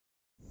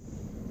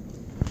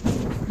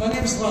My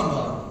name's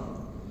Lombard.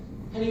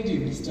 How do you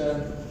do,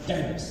 Mr.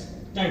 Davis.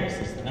 Davis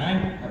is the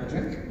name. Have a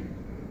drink?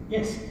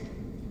 Yes.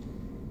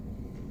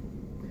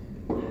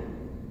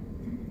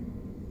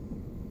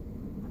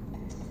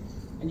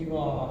 And you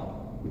are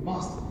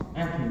Marston?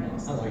 Anthony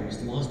Marston. Hello,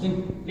 Mr.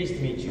 Marston. Pleased to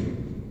meet you.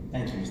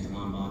 Thank you, Mr.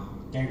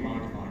 Lombard. Don't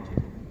mind if I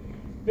do.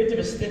 Bit of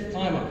a stiff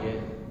climb up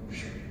here.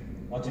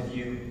 What a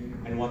view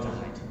and what a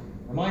height.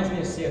 Reminds me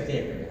of Sea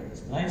Theatre at this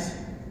place.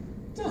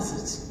 Does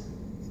it?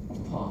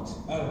 What part?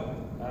 Oh,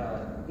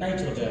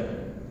 Natal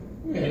Durban.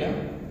 Really?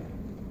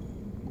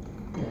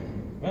 Yeah.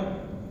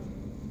 Well,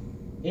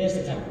 here's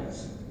the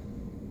temples.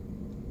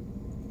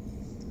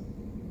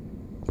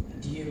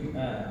 Do you,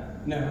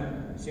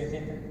 know Sea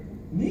Theatre?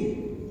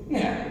 Me?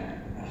 No.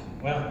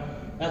 Well,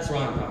 that's where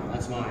I'm from.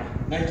 That's my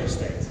natal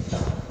state.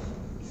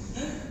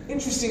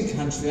 Interesting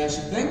country, I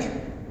should think.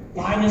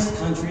 Finest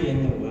country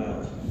in the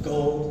world.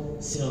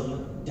 Gold,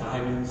 silver,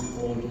 diamonds,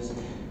 oranges,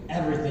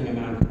 everything a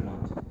man could want.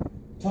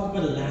 Talk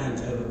about a land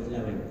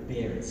overflowing with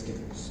beer and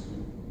skittles.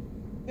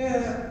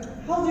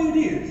 How do you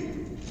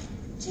do?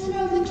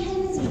 General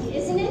Mackenzie,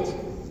 isn't it?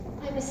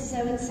 I'm Mrs.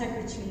 Owen's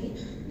secretary.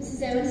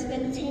 Mrs. Owen has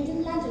been detained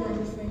in London, I'm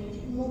afraid,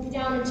 and won't be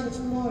down until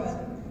tomorrow.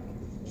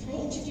 Can I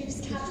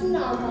introduce Captain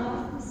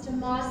Lombard, Mr.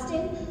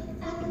 Marston,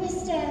 and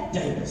Mr.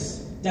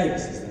 Davis.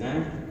 Davis is the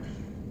name.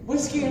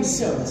 Whiskey and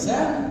soda,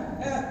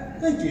 sir.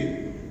 Thank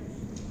you.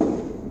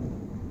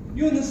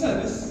 You're in the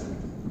service?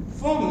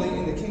 Formerly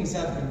in the King's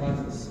African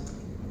Rifles.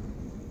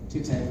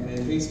 Too tame for me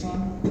at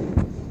peacetime.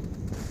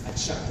 I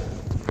chucked it.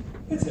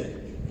 Pity.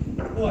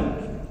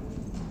 One.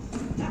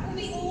 That will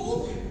be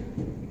all.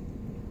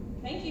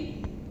 Thank you.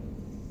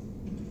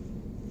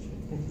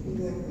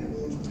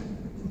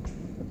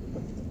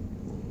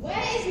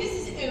 Where is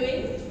Mrs.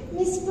 Owen?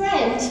 Miss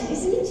Brent,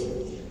 isn't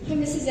it?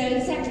 I'm Mrs.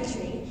 Owen's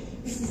secretary.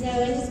 Mrs.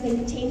 Owen has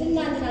been detained in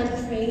London, I'm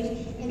afraid,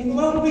 and It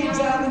won't be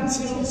down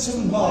until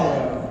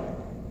tomorrow.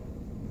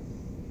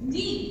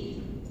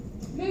 Indeed.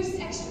 Most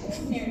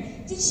extraordinary.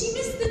 Did she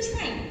miss the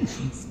train?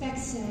 I expect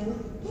so.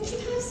 Won't you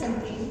have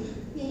something?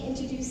 May I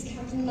introduce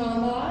Captain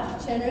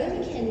Lombard, General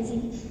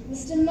Mackenzie,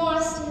 Mr.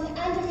 Marston,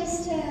 and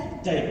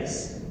Mr.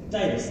 Davis.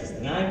 Davis is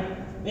the name.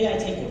 May I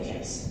take your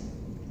case?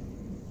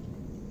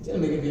 Let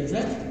me give you a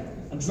drink.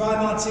 A dry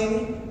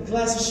martini, a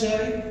glass of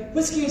sherry,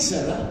 whiskey and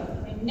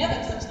soda. I never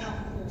touch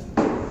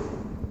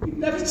alcohol. You've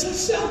never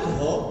touched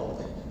alcohol?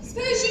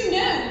 Suppose you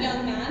know,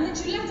 young man,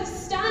 that you left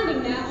us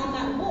standing there on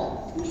that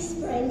wall. Miss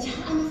Brent,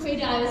 I'm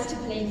afraid I was to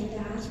blame for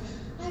that.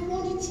 I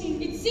wanted to...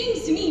 It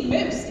seems to me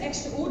most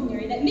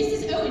extraordinary that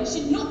Mrs. Owen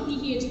should not be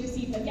here to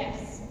receive her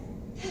guests.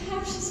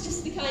 Perhaps she's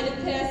just the kind of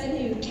person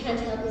who can't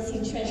help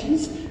missing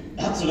trains.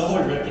 That's what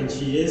I reckon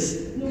she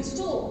is. Not at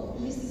all.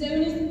 Mrs.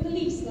 Owen isn't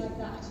police like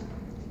that.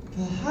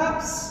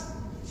 Perhaps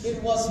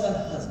it was her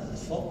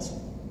husband's fault.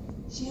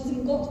 She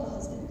hasn't got a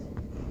husband.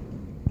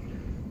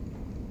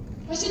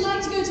 I should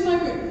like to go to my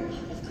room.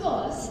 Of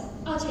course.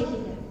 I'll take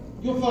you there.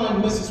 You'll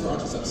find Mrs.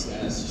 Rogers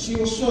upstairs. She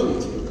will show you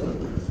to your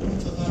room.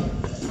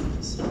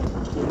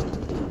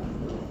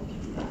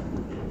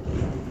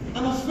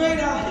 I'm afraid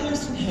our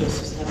host and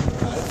hostess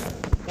haven't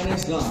arrived. My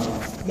name's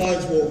Lombard.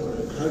 Mine's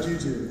Walker. How do you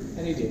do?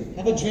 How do you do?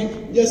 Have a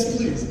drink? Yes,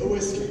 please. A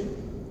whiskey.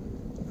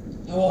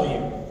 How are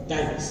you?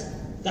 Davis.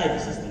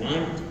 Davis is the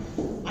name.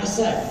 I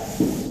say,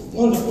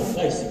 wonderful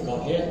place you've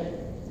got here.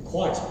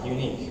 Quite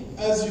unique.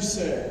 As you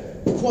say,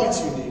 quite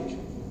unique.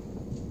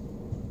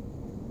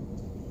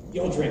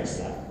 Your drink,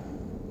 sir.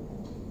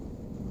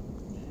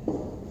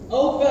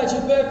 Old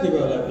Badger Berkeley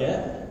rolled up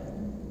yet?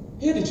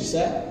 Who did you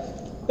say?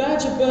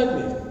 Badger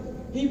Berkeley.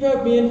 He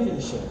wrote me in for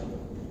the show.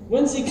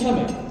 When's he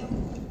coming?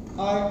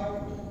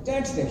 I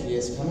don't think he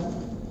is coming.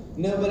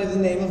 Nobody the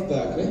name of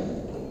Berkeley.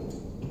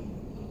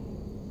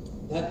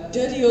 That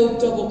dirty old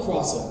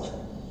double-crosser.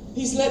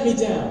 He's let me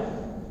down.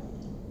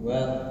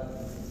 Well,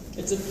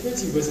 it's a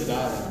pretty wizard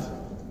island.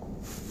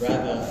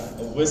 Rather,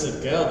 a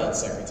wizard girl, that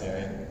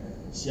secretary.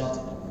 She ought to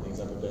open things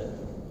up a bit.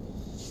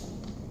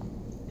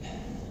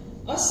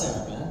 I say,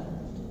 my man,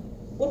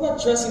 what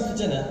about dressing for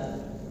dinner,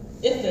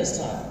 if there's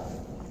time?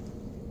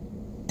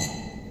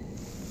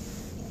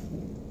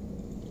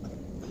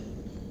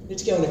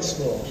 Let's go and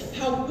explore.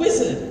 How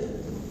wizard!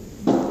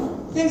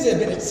 Things are a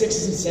bit at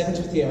 6s and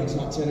 7s with the Owens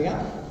not turning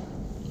up.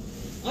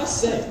 I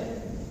say,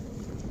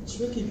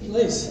 tricky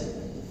place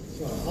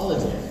for a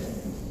holiday.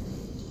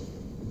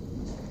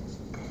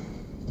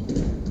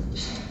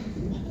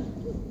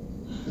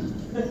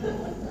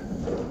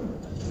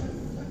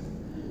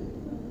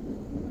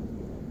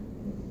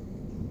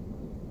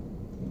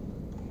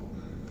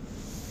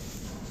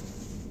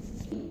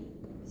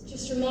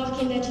 Just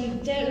remarking that you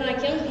don't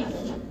like young people.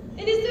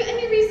 And is there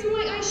any reason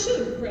why I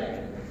should,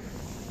 pray?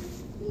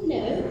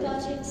 No,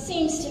 but it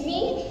seems to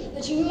me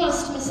that you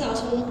must miss out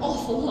on an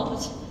awful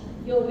lot.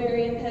 You're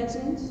very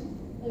impertinent.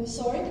 I'm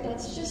sorry, but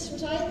that's just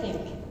what I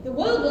think. The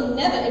world will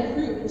never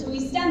improve until we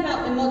stamp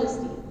out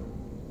immodesty.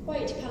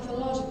 Quite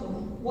pathological.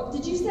 What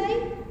did you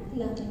say?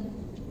 Nothing.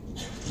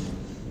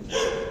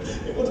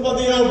 What about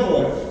the old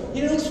boy?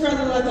 He looks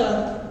rather like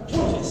a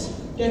tortoise.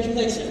 Don't you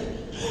think so?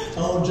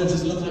 All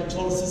judges look like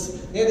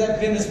tortoises. They have that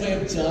venomous way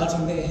of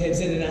darting their heads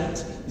in and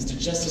out. Mr.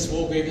 Justice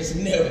Wargrave is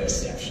no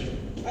exception.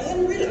 I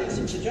hadn't realised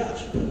he was a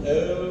judge.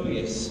 Oh,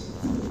 yes.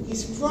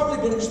 He's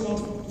probably been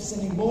responsible for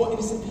sending more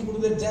innocent people to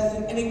their death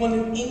than anyone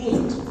in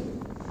England.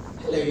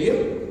 Hello,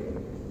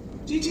 you.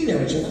 Do you two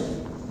know each other?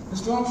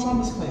 Mr. Armstrong,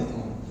 Miss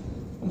Claythorne.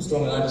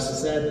 Armstrong and I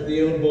just said that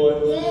the old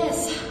boy...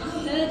 Yes, I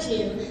heard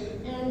you.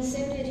 And so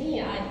did he,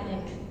 I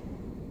think.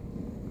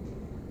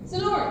 Sir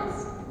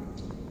Lawrence,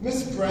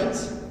 Miss Brent,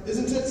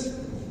 isn't it?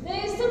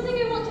 there is something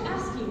I want to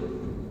ask you.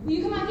 Will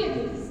you come out here,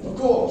 please? Of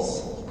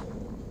course.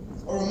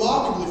 A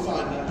remarkably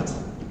fine night.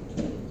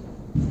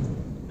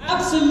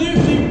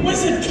 Absolutely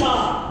wizard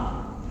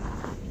car!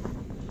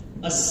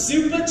 A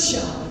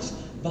supercharged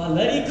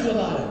Valetti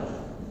Colado.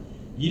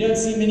 You don't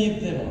see many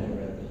of them on the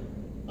road.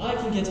 I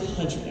can get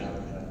 100 out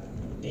of her.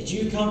 Did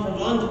you come from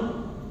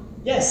London?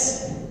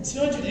 Yes,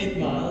 208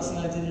 miles, and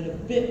I did it a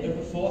bit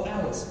over 4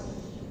 hours.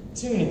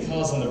 Too many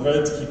cars on the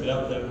road to keep it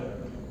up, though.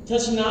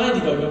 Touching 90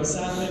 got me on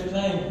Saturday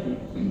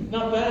plane.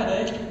 Not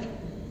bad, eh?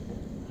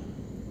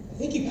 I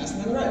think you passed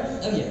me on the road.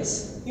 Oh,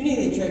 yes. You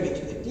nearly drove me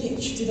to the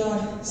ditch. Did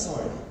I?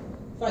 Sorry.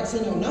 If I'd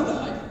seen your number,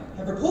 I'd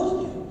have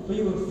reported you. But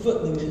you were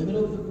footling in the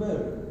middle of the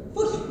road.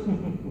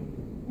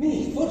 Footling?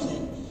 Me,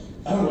 footling?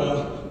 Oh,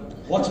 well.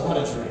 What about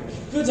a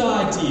drink? Good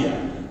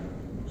idea.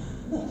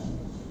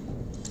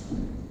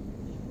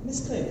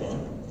 Miss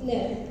Claythorne.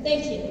 No,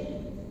 thank you.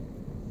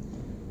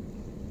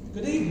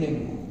 Good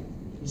evening,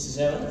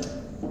 Mrs. Owen.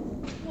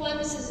 Why,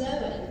 Mrs.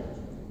 Owen?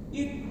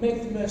 You'd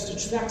make the most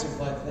attractive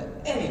wife for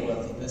any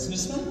wealthy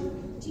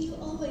businessman. Do you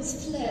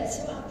always flirt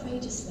so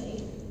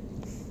outrageously?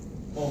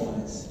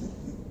 Always.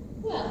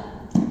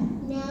 Well,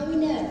 now we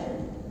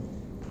know.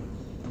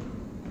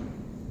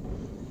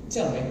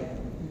 Tell me,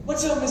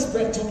 what's old Miss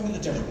Brett talking to the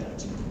judge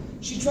about?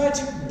 She tried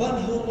to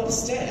buttonhole him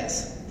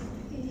upstairs.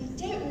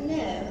 Don't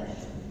know.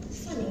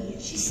 Funny,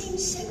 she seemed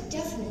so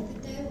definite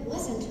that there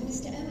wasn't a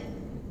Mr.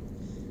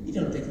 Owen. You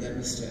don't think that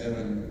Mr.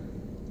 Owen...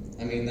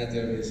 I mean, that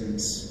there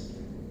isn't...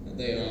 that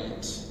they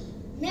aren't...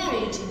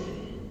 Married to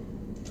me.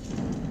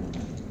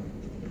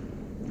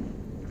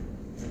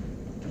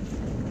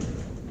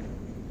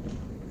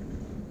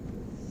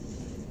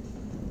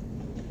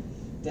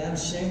 Damn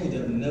shame we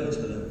don't know each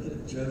other. We could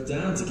have drove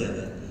down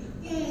together.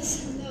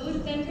 Yes, that would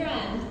have been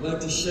grand. I'd like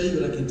to show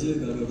you what I can do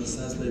going over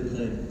Salisbury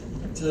Plain.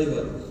 Tell you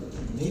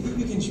what, maybe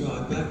we can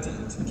drive back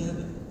down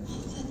together.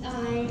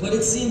 But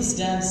it seems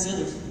damn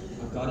silly.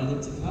 I've got an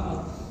empty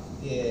car.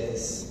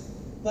 Yes,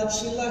 but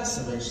she likes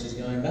the way she's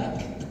going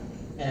back.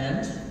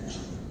 And?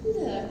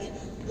 Look,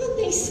 aren't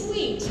they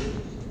sweet?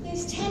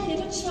 Those 10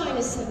 little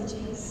China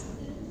soldiers.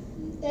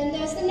 Then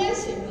there's the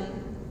nursery rhyme.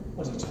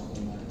 What are you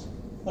talking about?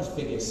 What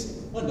figures?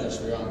 What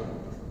nursery rhyme?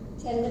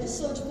 10 little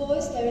soldier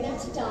boys going out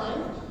to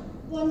dine.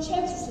 One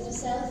choked his little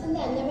self, and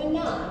then there were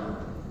 9.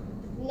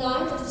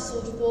 9 little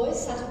soldier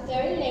boys sat up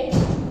very late.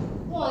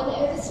 One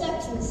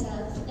overslept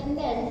himself, and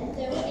then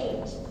there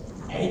were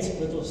 8.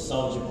 8 little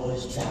soldier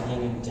boys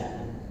travelling in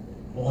Devon.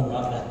 One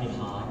got left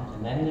behind,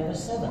 and then there were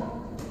 7.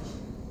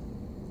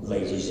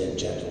 Ladies and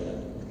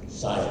gentlemen,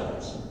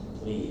 silence,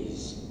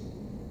 please.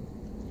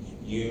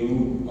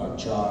 You are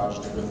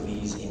charged with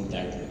these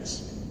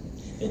indictments,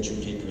 that you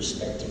did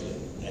respectively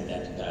and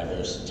at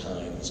diverse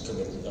times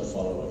commit the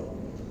following.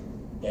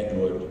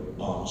 Edward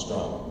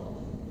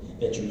Armstrong,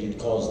 that you did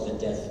cause the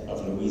death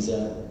of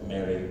Louisa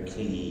Mary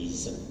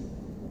Cleese.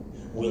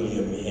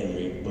 William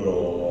Henry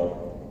Bloor,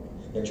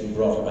 that you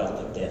brought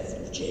about the death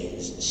of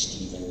James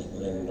Stephen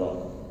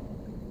Lindon.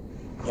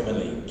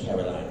 Emily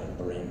Caroline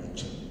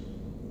Brent,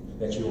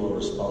 that you were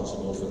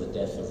responsible for the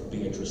death of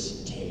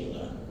Beatrice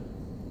Taylor.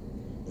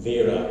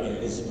 Vera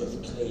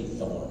Elizabeth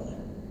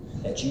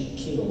Claythorne, that you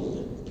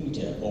killed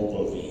Peter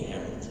Ogilvy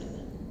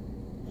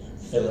Hamilton.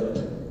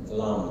 Philip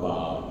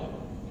Lombard,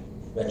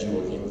 that you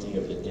were guilty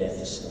of the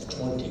deaths of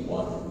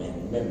 21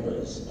 men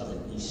members of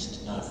an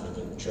East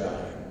African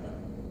tribe.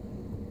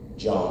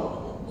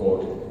 John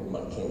Gordon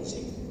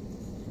Mackenzie,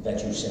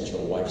 that you sent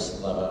your wife's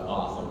lover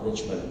Arthur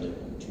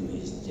Richmond to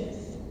his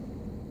death.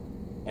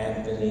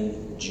 Anthony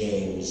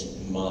James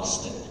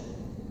Marston,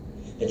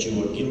 that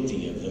you were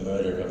guilty of the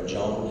murder of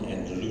John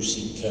and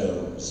Lucy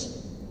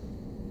Combs.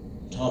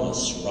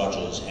 Thomas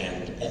Rogers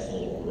and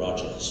Ethel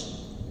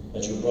Rogers,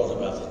 that you brought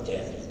about the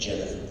death of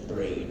Jennifer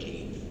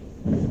Brady.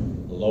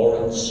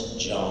 Lawrence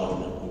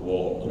John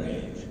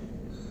Wargrave,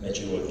 that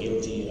you were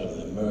guilty of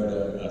the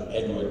murder of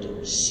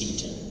Edward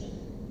Seaton.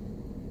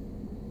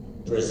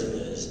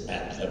 Prisoners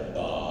at the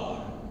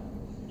bar,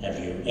 have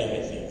you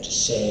anything to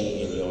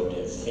say in your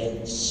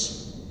defense?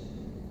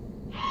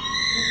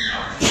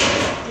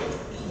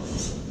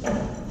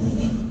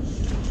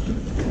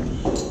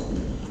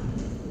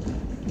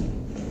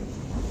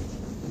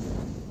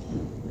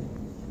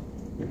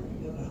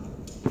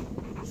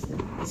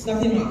 It's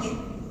nothing much.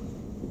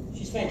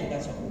 She's fainted,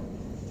 that's all.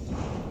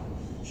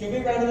 She'll be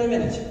around in a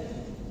minute.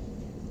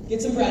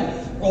 Get some brandy.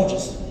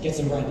 Rogers, get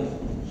some brandy.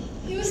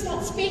 Who was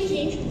that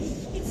speaking?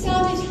 It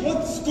sounded...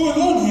 What's going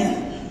on here?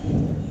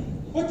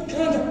 What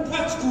kind of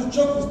practical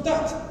joke was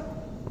that?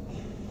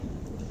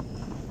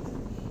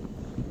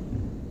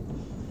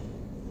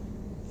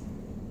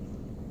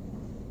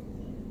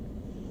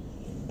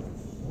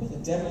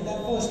 devil did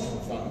that voice come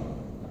from?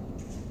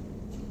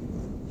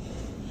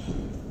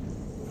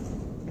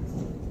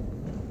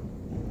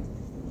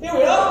 Here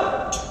we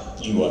are!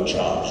 You are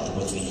charged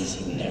with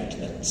these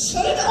enactments.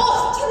 Turn it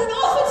off! Turn it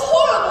off! It's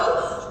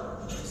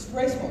horrible!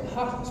 Disgraceful,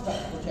 half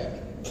respectable joke.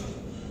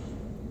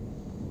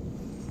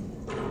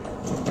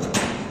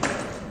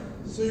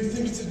 So you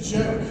think it's a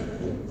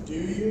joke, do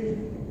you?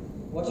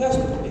 What else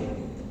would it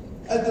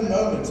be? At the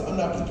moment, I'm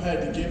not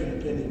prepared to give an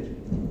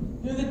opinion.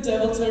 Who the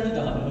devil turned it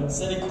on and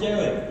set it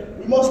going?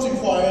 We must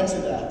inquire into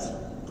that.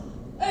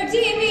 Oh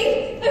dear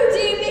me! Oh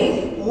dear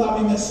me! Allow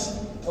me, miss.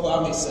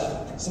 Allow me, sir.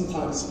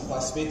 Sometimes if I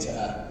speak to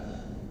her.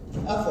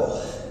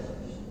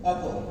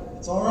 Ethel,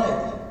 it's all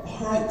right.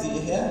 All right, do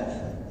you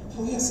hear?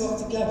 Pull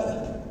yourself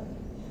together.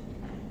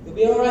 You'll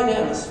be all right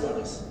now, Mrs.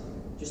 Rogers.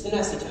 Just a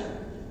nasty time.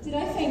 Did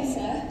I faint,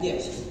 sir?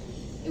 Yes.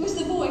 It was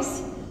the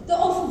voice. The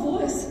awful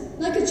voice.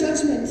 Like a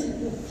judgment.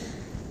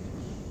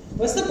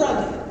 Where's the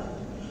brandy?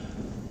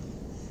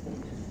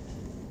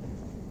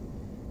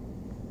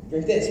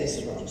 Drink this,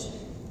 Mrs. Rogers.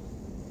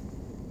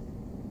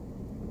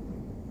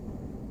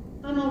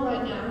 I'm all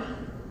right now.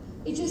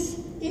 It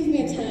just gave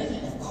me a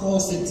turn. Of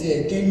course it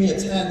did. Gave me a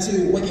turn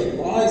too. Wicked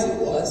wise it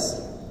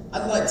was.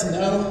 I'd like to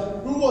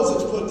know. Who was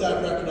it to put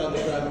that record on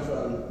the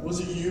gramophone? Was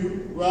it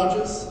you,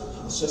 Rogers?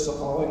 It's just a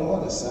following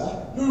order, sir.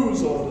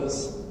 Whose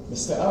orders?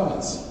 Mr.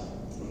 Owens.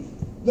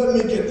 Let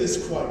me get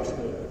this quite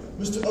clear.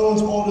 Mr.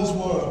 Owen's orders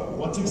were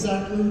what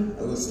exactly?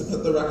 It was to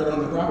put the record on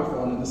the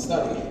gramophone in the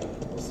study.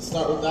 It was to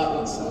start with that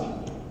one, sir.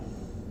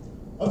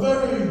 A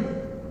very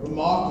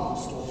remarkable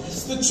story.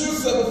 It's the truth,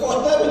 sir.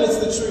 Before heaven, it's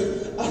the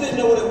truth. I didn't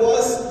know what it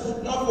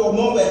was. Not for a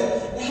moment.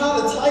 It had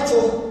a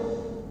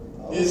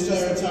title. Is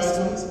there a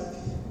title?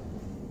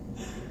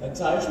 A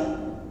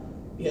title?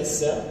 Yes,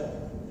 sir.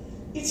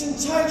 It's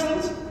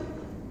entitled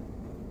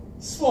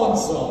Swan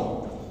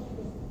Song.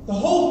 The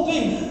whole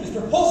thing is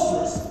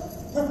preposterous.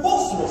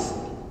 Preposterous.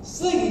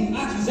 Slinging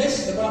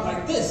accusations about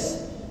like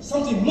this.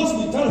 Something must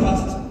be done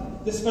about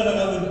it. This fellow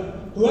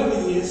Owen, whoever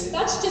he is.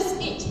 That's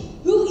just it.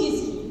 Who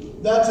is he?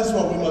 That is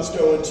what we must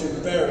go into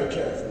very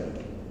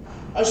carefully.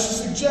 I should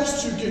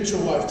suggest you get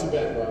your wife to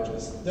bed,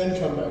 Rogers. Then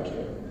come back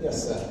here.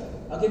 Yes, sir.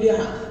 I'll give you a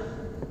hand.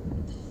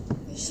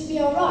 It should be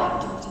all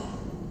right, Doctor.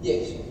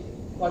 Yes.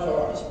 Quite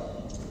all right.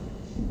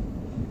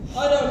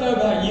 I don't know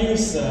about you,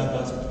 sir,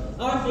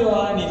 but I feel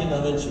I need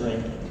another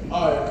drink.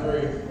 I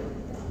agree.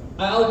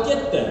 I'll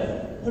get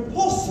there.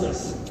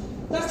 Preposterous.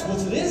 That's what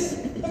it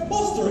is.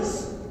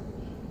 Preposterous.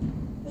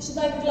 I should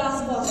like a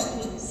glass of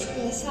water, please.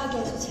 Yes, I'll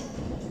get it.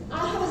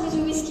 I'll have a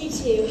little whiskey,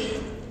 too.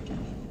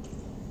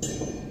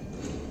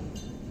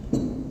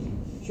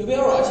 She'll be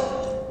all right.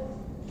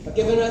 I've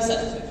given her a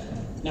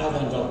sedative. Now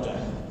then, Doctor,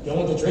 you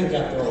want to drink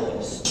after all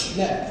this?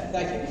 No,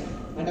 thank you.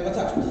 I never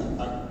touched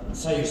it.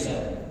 So you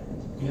said.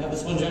 Do you have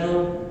this one,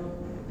 General?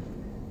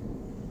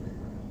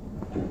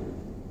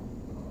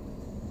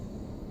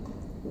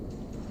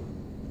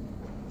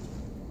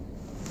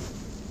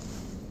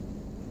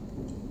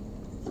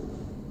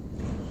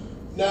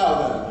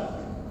 Now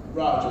then,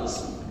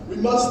 Rogers, we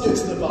must get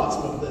to the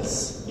bottom of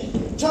this.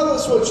 Tell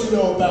us what you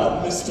know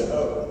about Mr.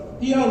 Owen.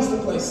 He owns the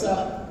place,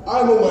 sir.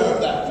 I'm aware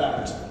of that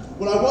fact.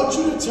 What I want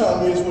you to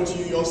tell me is what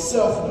you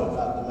yourself know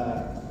about the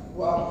man.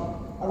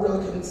 Well, I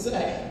really couldn't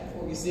say.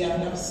 Well, you see, I've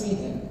never seen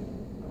him.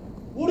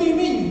 What do you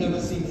mean you've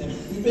never seen him?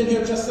 We've been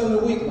here just under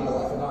a week, my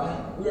wife and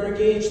I. We were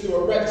engaged through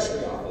a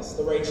registry office,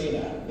 the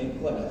Regina, in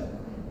Plymouth.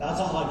 That's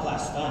a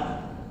high-class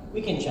fan.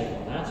 We can check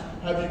on that.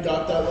 Have you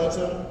got that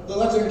letter? The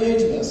letter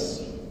engaging us.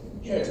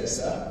 Here it is,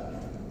 sir.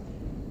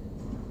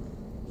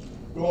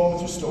 Go on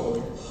with your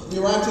story. We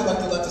arrived here like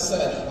the letter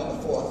said, on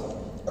the 4th.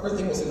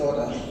 Everything was in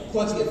order.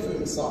 Plenty of food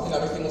and stock, and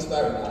everything was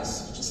very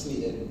nice. Just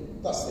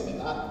needed. Thus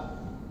needed that.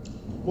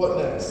 What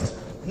next?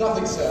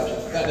 Nothing,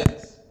 sir. That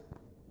is.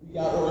 We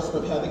got orders to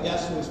prepare the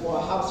guest rooms for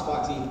a house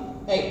party.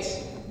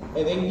 8.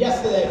 And then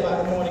yesterday, by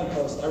the Morning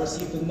Post, I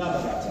received another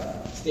letter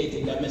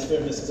stating that Mr.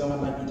 and Mrs.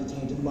 Owen might be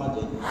detained in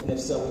London, and if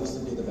so, we was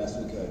to do the best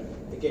we could.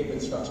 It gave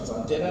instructions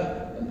on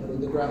dinner and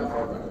putting the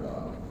gramophone record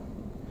on.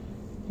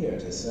 Here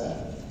it is,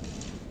 sir.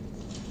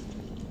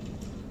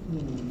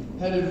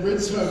 Headed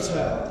Ritz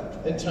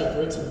Hotel in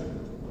typewritten.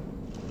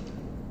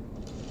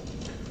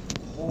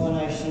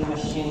 Coronation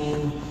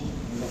machine,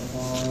 number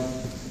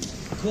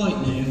 5.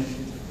 Quite new.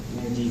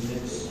 No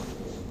defects.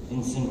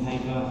 Instant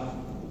paper.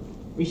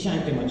 We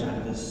shan't get much out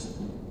of this.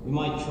 We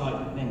might try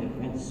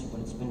fingerprints,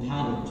 but it's been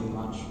handled too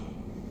much.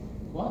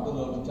 What, the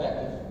little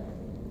detective?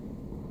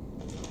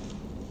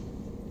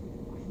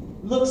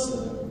 Look,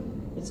 sir.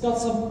 It's got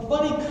some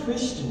funny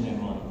Christian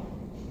name on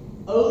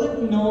it.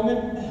 Oleg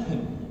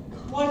Norman.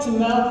 Quite a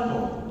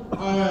mouthful.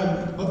 I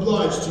am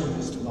obliged to you,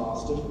 Mr.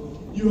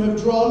 Marston. You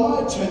have drawn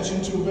my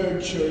attention to a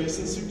very curious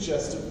and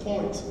suggestive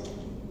point.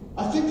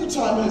 I think the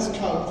time has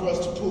come for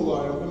us to pool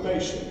our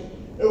information.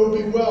 It would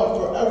be well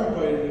for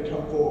everybody to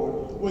come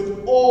forward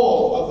with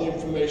all of the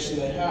information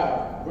they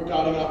have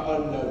regarding our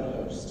unknown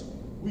host.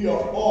 We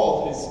are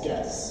all his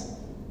guests.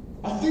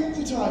 I think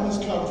the time has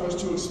come for us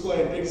to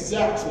explain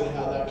exactly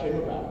how that came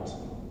about.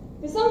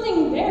 There's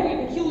something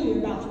very peculiar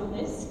about all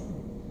this.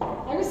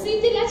 I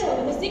received a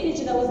letter with a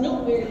signature that was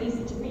not very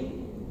easy to read.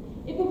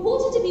 It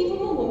purported to be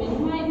from a woman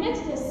whom I had met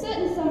at a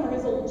certain summer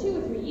resort 2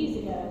 or 3 years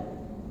ago.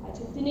 I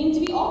took the name to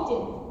be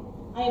Ogden.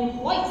 I am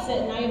quite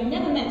certain I have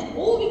never met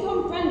or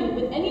become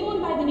friendly with anyone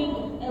by the name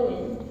of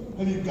Owen.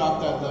 Have you got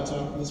that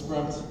letter, Miss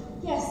Brent?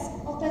 Yes,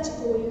 I'll fetch it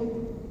for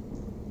you.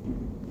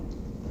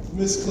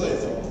 Miss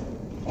Claythorne.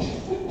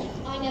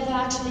 I never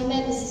actually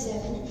met Mrs.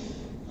 Owen.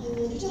 I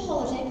wanted a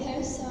holiday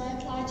post, so I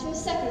applied to a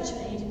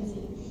secretary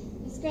agency,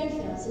 Miss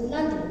Grenfell's in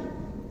London.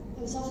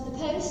 I was offered the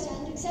post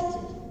and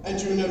accepted.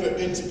 And you were never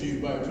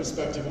interviewed by a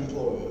prospective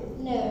employer?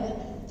 No.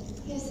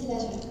 Here's the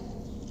letter.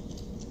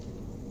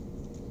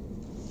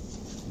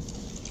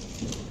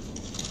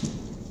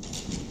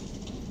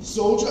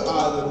 Soldier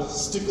Island,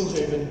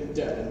 Sticklehaven,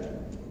 Devon.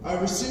 I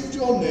received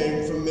your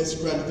name from Miss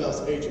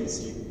Grenfell's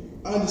agency.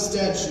 I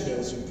understand she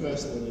knows you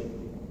personally.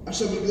 I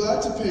shall be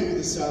glad to pay you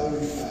the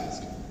salary you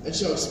ask, and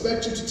shall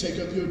expect you to take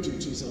up your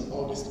duties on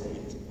August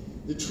 8th.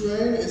 The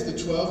train is the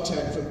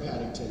 12:10 from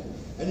Paddington,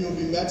 and you will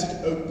be met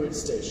at Oakbridge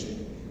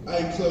Station. I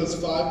enclose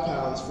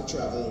 £5 for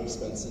traveling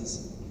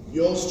expenses.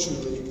 Yours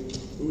truly,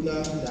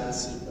 Una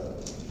Nancy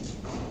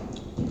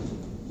Owen.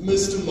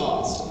 Mr.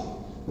 Marston.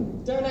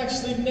 Don't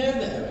actually know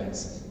the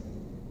Owens.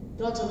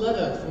 Got a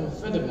letter from a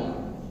friend of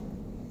mine.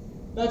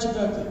 Badger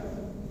Berkeley.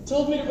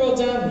 Told me to roll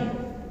down here.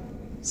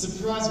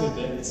 Surprised me a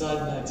bit, because I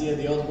had an idea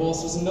the old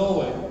horse was in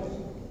Norway.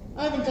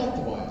 I haven't got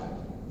the wire.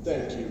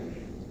 Thank you.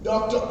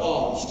 Dr.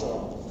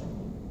 Armstrong.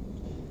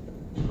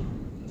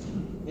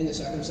 In the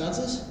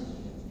circumstances,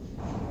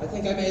 I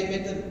think I may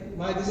admit that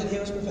my visit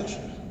here was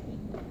professional.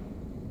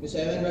 Miss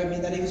Owen wrote me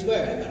that he was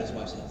worried about his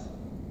wife's health.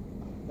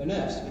 Her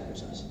nerves, to be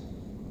precise.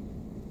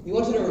 He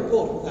wanted a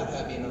report without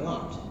her being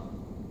alarmed.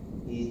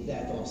 He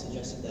therefore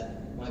suggested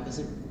that my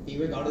visit be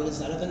regarded as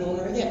that of an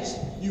ordinary guest.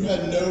 You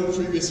had no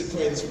previous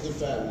acquaintance with the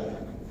family?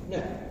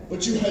 No.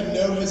 But you had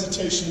no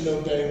hesitation in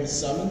obeying the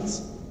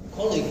summons? A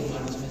colleague of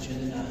mine was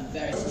mentioned in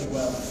very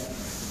well.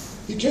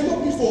 He came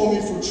up before me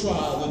for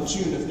trial in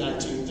June of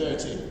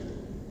 1930.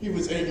 He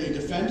was ably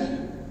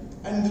defended,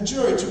 and the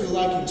jury took a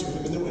liking to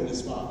him in the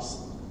witness box.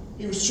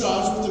 He was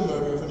charged with the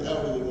murder of an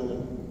elderly woman.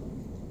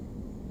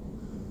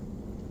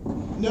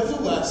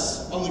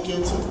 Nevertheless, on the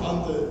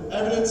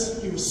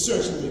evidence, he was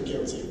certainly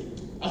guilty.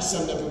 I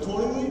summed up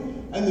accordingly,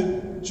 and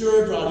the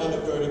jury brought in a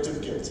verdict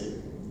of guilty.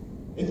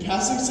 In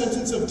passing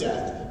sentence of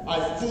death,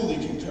 I fully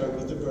concurred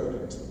with the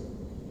verdict.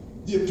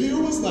 The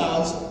appeal was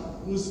lodged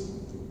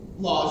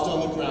on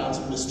the grounds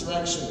of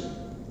misdirection.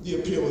 The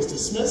appeal was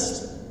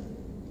dismissed,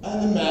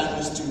 and the man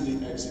was duly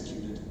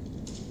executed.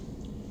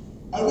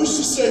 I wish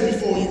to say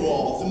before you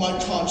all that my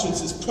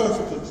conscience is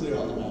perfectly clear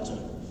on the matter.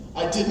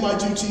 I did my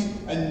duty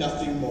and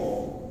nothing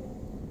more.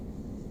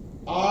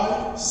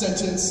 I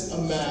sentence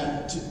a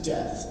man to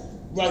death,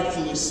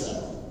 rightfully so.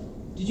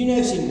 Did you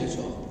know Seaton at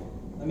all?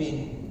 I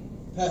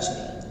mean,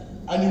 personally?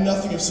 I knew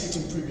nothing of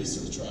Seaton previous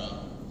to the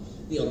trial.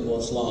 The old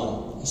boy's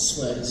lying. I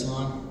swear he's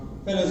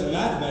lying. Fellow's a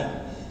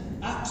madman.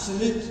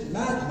 Absolute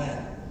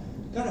madman.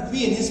 Got a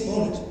bee in his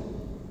bonnet.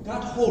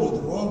 Got hold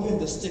of the wrong end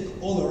of the stick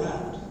all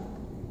around.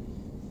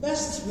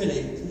 Best,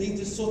 really, to leave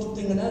this sort of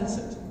thing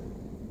unanswered.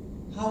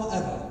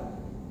 However,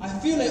 I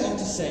feel I ought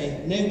to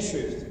say no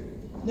truth.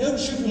 No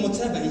truth in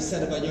whatever he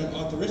said about young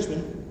Arthur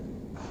Richmond.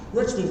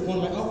 Richmond was one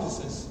of my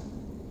officers.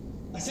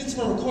 I sent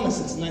him on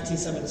reconnaissance in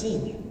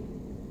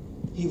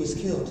 1917. He was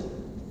killed.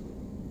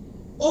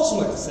 Also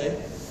like to say,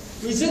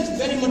 resent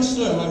very much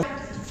so my...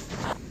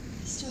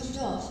 He started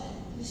off.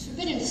 He was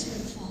forbidden to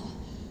swim far.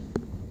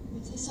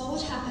 Once I saw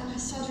what happened, I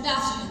started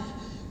after him.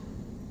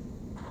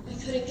 I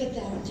couldn't get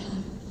there in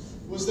time.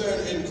 Was there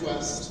an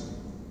inquest?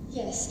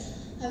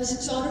 Yes, I was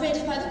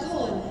exonerated by the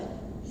coroner.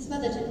 His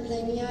mother didn't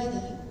blame me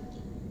either.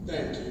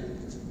 Thank you.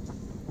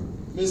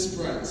 Miss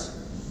Brent.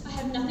 I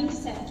have nothing to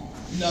say.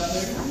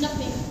 Nothing?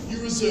 Nothing.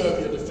 You reserve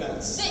your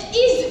defense. There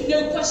is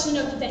no question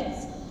of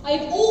defense. I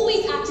have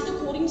always acted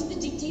according to the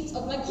dictates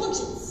of my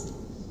conscience.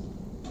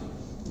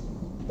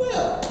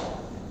 Well,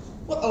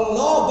 what a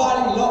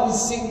law-abiding lot we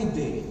seem to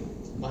be.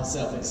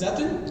 Myself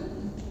excepted.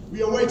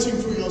 We are waiting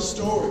for your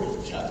story,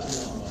 Captain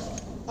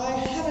Lombard. I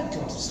haven't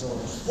got a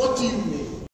story. What do you mean?